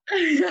ABBA?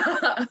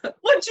 Yeah.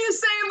 What'd you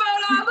say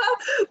about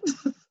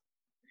ABBA?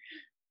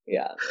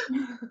 Yeah.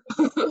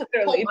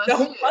 Literally,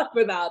 don't fuck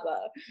with ABBA.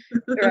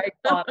 They're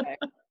iconic.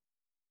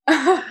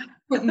 I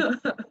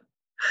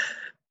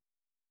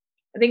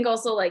think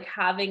also like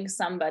having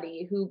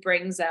somebody who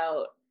brings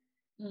out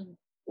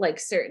like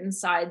certain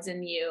sides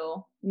in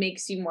you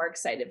makes you more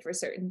excited for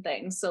certain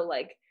things. So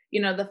like,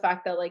 the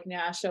fact that like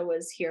Nyasha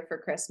was here for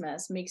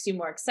Christmas makes you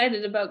more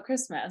excited about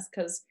Christmas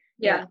because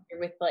Yeah. you're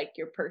with like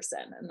your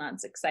person and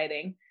that's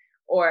exciting.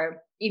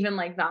 Or even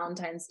like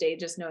Valentine's Day,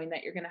 just knowing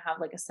that you're gonna have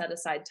like a set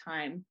aside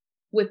time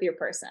with your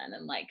person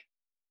and like,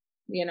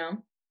 you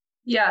know?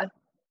 Yeah.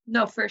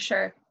 No, for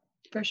sure.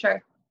 For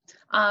sure.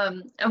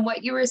 And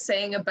what you were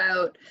saying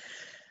about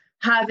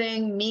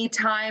having me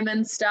time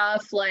and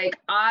stuff, like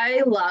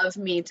I love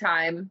me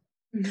time.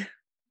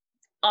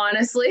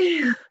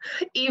 Honestly,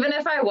 even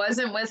if I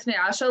wasn't with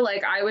Nyasha,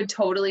 like I would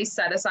totally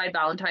set aside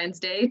Valentine's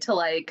Day to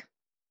like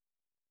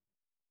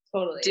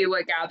Totally. do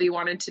what Gabby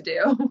wanted to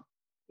do.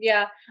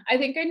 Yeah, I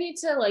think I need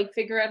to like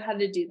figure out how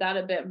to do that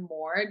a bit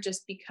more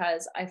just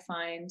because I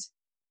find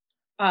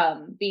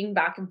being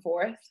back and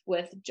forth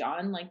with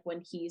John, like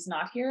when he's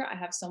not here, I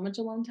have so much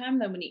alone time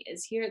that when he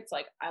is here, it's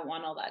like I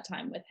want all that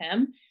time with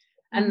him.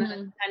 And then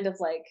Mhm. it's kind of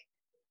like,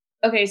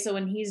 okay, so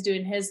when he's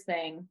doing his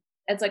thing,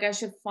 it's like I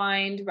should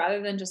find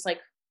rather than just like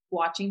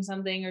watching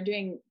something or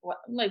doing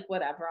like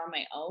whatever on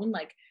my own,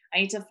 like I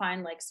need to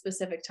find like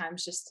specific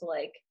times just to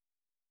like,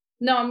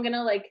 no, I'm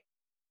gonna like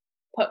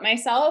put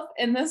myself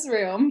in this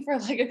room for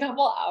like a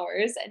couple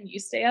hours and you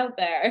stay out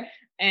there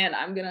and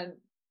I'm gonna,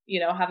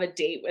 have a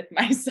date with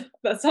myself.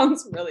 That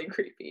sounds really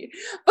creepy.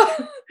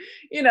 But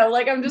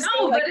like I'm just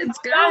gonna No, like but it's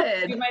come out,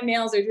 good. do my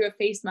nails or do a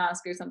face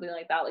mask or something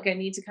like that. Like I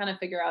need to kind of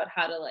figure out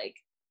how to like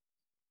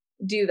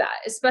do that,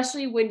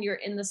 especially when you're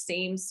in the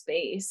same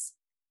space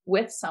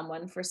with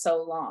someone for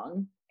so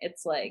long.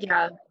 It's like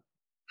Yeah.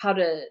 how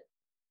to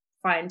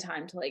find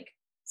time to like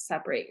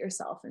separate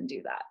yourself and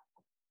do that.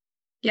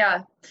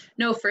 Yeah.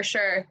 No, for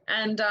sure.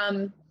 And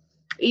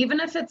even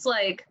if it's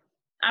like,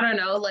 I don't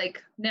know,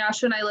 like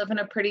Nash and I live in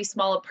a pretty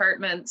small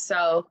apartment,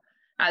 so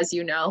as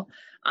you know,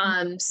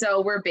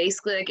 so we're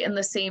basically like in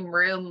the same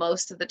room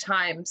most of the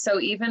time. So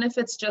even if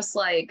it's just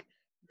like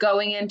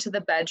going into the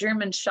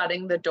bedroom and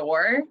shutting the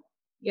door,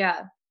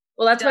 Yeah.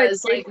 Well, that's why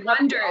it's does great like to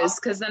have the wonders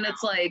because then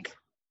it's like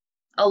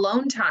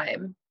alone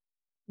time.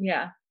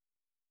 Yeah.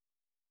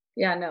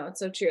 Yeah, no, it's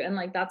so true. And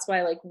like that's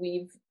why like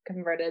we've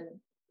converted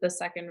the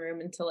second room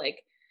into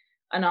like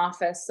an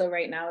office. So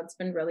right now it's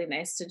been really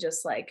nice to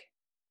just like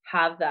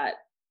have that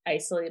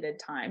isolated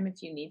time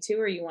if you need to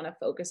or you want to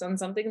focus on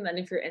something. And then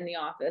if you're in the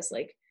office,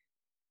 like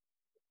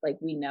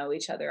we know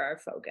each other are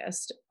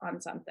focused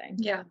on something.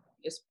 Yeah.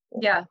 Just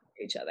Yeah.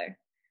 each other.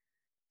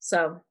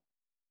 So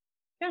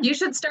yeah. You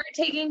should start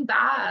taking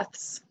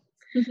baths.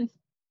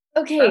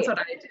 Okay. That's what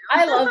I do.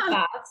 I love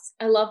baths.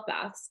 I love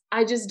baths.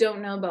 I just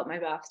don't know about my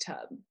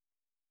bathtub.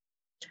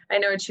 I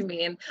know what you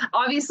mean.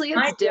 Obviously,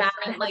 My it's dad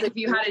different. Like has if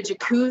you had a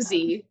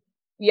jacuzzi.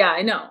 Yeah,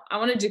 I know. I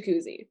want a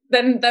jacuzzi.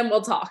 Then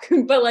we'll talk.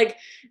 But like,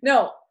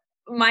 no,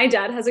 my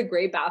dad has a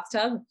great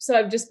bathtub. So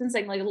I've just been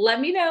saying, like, let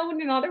me know when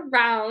you're not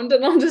around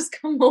and I'll just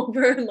come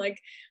over and like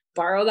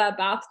borrow that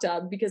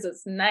bathtub because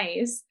it's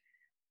nice.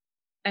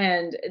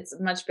 And it's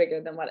much bigger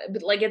than but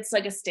like it's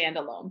like a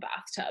standalone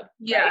bathtub.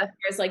 Yeah. Right?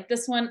 Whereas like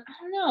this one, I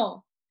don't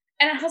know.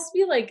 And it has to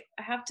be like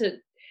I have to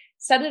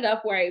set it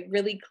up where I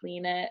really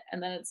clean it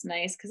and then it's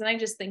nice. Cause then I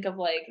just think of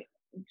like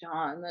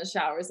John, the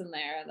showers in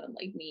there, and then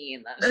like me,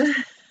 and then it's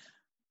just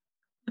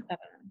I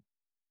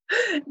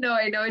don't know. No,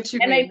 I know what you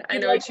And I mean. I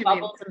need know like what you mean.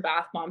 bubbles and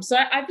bath bombs. So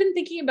I've been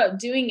thinking about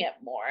doing it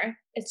more.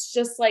 It's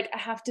just like I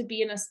have to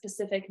be in a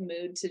specific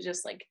mood to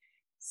just like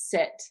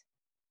sit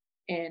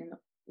in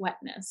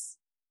wetness.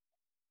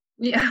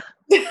 Yeah,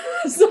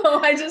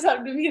 So I just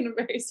have to be in a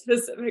very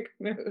specific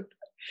mood.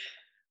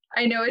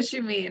 I know what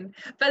you mean.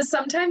 But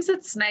sometimes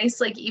it's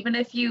nice, like even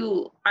if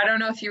you, I don't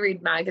know if you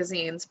read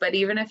magazines, but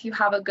even if you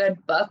have a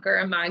good book or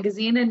a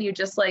magazine and you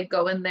just like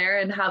go in there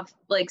and have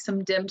like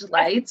some dimmed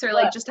lights or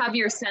like just have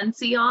your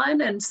Scentsy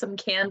on and some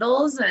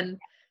candles and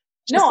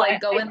just No,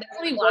 like go I in there with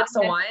definitely a glass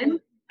of would. wine.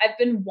 I've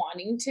been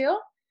wanting to.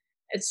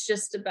 It's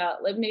just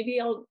about like maybe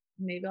I'll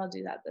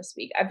do that this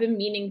week. I've been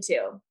meaning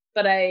to,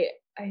 but I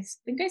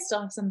think I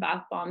still have some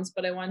bath bombs,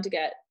 but I wanted to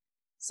get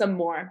some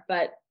more.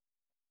 But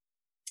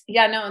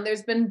yeah, no, and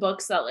there's been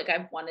books that like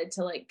I've wanted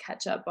to like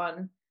catch up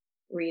on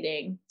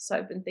reading. So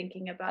I've been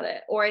thinking about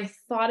it. Or I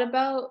thought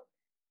about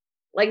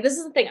like this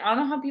is the thing. I don't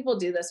know how people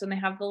do this when they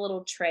have the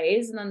little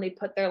trays and then they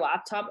put their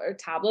laptop or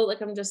tablet.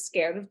 Like I'm just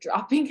scared of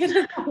dropping it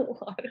in the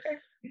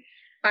water.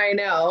 I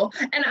know.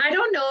 And I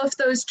don't know if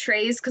those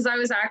trays, because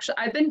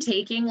I've been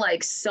taking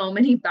like so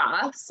many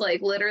baths,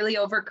 like literally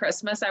over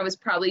Christmas, I was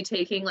probably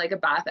taking like a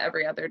bath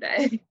every other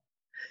day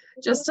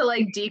just to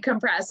like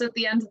decompress at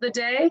the end of the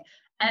day.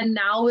 And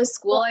now with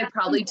school, I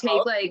probably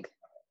take like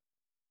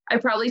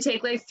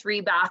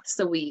 3 baths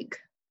a week.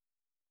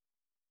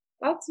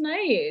 That's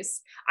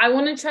nice. I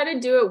want to try to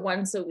do it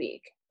once a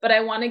week, but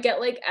I want to get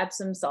like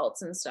Epsom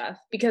salts and stuff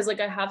because like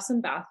I have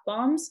some bath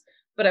bombs,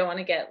 but I want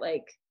to get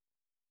like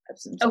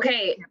Epsom salts,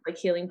 Okay, like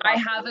healing. I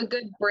have a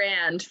good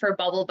brand for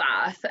bubble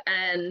bath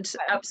and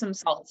Epsom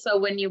salt. So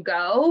when you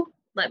go,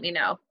 let me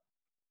know.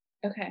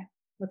 Okay.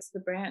 What's the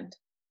brand?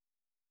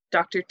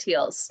 Dr.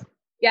 Teal's.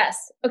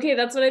 Yes. Okay,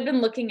 that's what I've been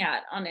looking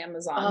at on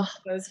Amazon.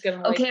 I was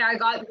gonna okay, I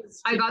got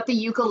the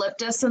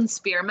eucalyptus and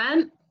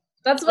spearmint.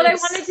 That's what I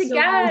wanted to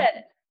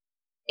get.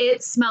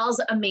 It smells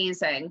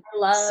amazing. I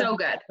love so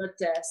good.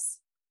 Eucalyptus.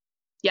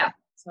 Yeah.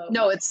 So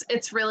no,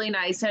 it's really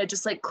nice, and it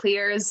just like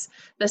clears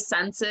the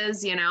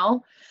senses, you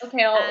know. Okay,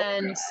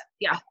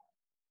 yeah.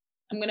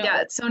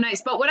 Yeah, it's so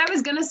nice. But what I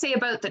was gonna say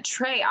about the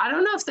tray, I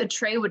don't know if the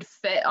tray would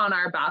fit on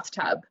our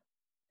bathtub.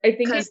 I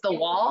think because the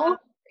wall.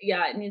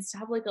 It needs to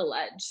have like a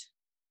ledge.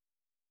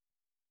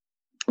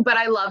 But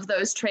I love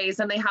those trays,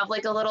 and they have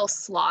like a little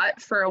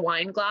slot for a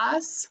wine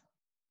glass.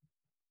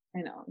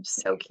 I know.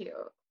 So cute.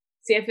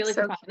 See, I feel like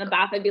if I'm in the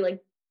bath, I'd be like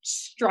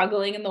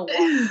struggling in the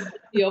water,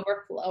 be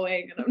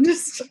overflowing, and I'm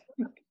just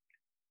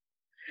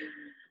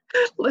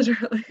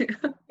literally.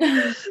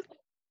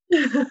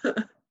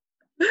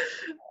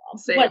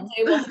 Same. One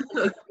day we'll have to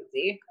go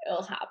crazy.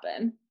 It'll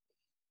happen.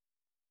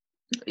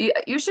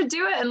 You should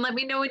do it and let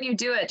me know when you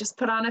do it. Just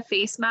put on a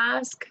face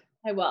mask.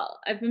 I will.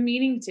 I've been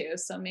meaning to,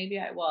 so maybe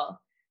I will.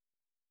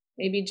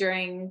 Maybe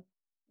during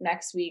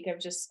next week. I've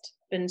just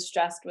been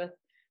stressed with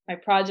my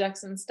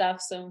projects and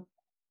stuff, so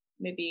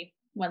maybe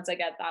once I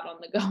get that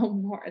on the go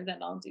more,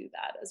 then I'll do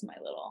that as my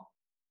little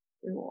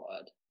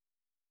reward.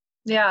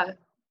 Yeah.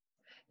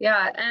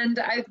 And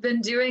I've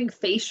been doing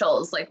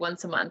facials like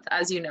once a month,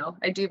 as you know.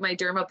 I do my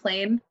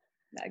dermaplane,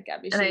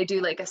 and I do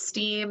like a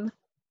steam.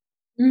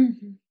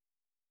 Mm-hmm.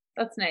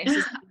 That's nice.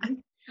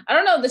 I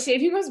don't know. The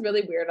shaving was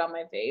really weird on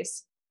my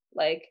face.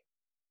 Like,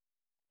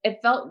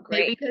 it felt great.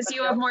 Maybe because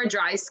you have more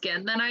dry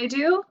skin than I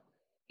do.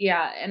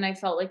 Yeah, and I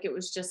felt like it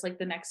was just like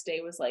the next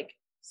day was like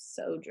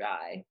so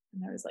dry,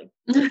 and I was like,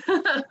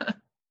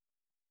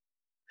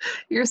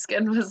 your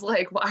skin was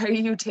like, why are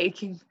you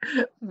taking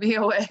me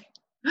away?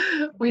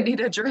 We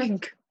need a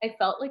drink. I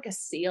felt like a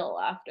seal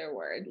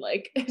afterward.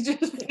 Like, it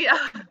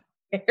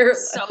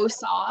just so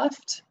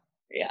soft.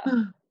 Yeah.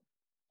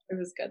 It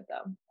was good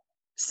though.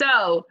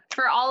 So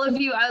for all of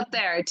you out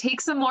there,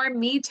 take some more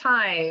me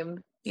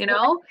time, you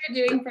know? What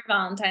you're doing for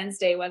Valentine's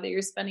Day, whether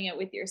you're spending it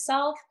with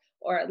yourself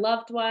or a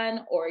loved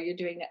one, or you're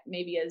doing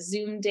maybe a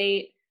Zoom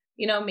date,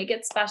 you know, make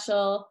it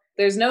special.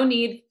 There's no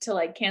need to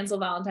like cancel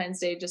Valentine's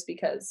Day just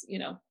because, you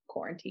know,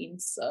 quarantine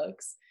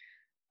sucks.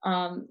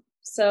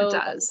 So it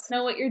does.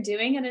 Know what you're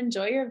doing and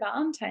enjoy your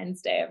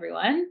Valentine's Day,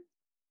 everyone.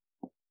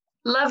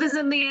 Love is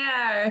in the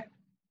air.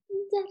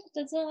 Da,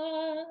 da,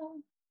 da,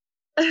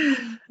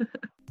 da.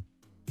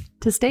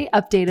 To stay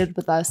updated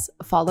with us,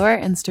 follow our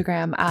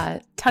Instagram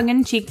at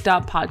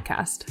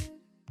tongueandcheek.podcast.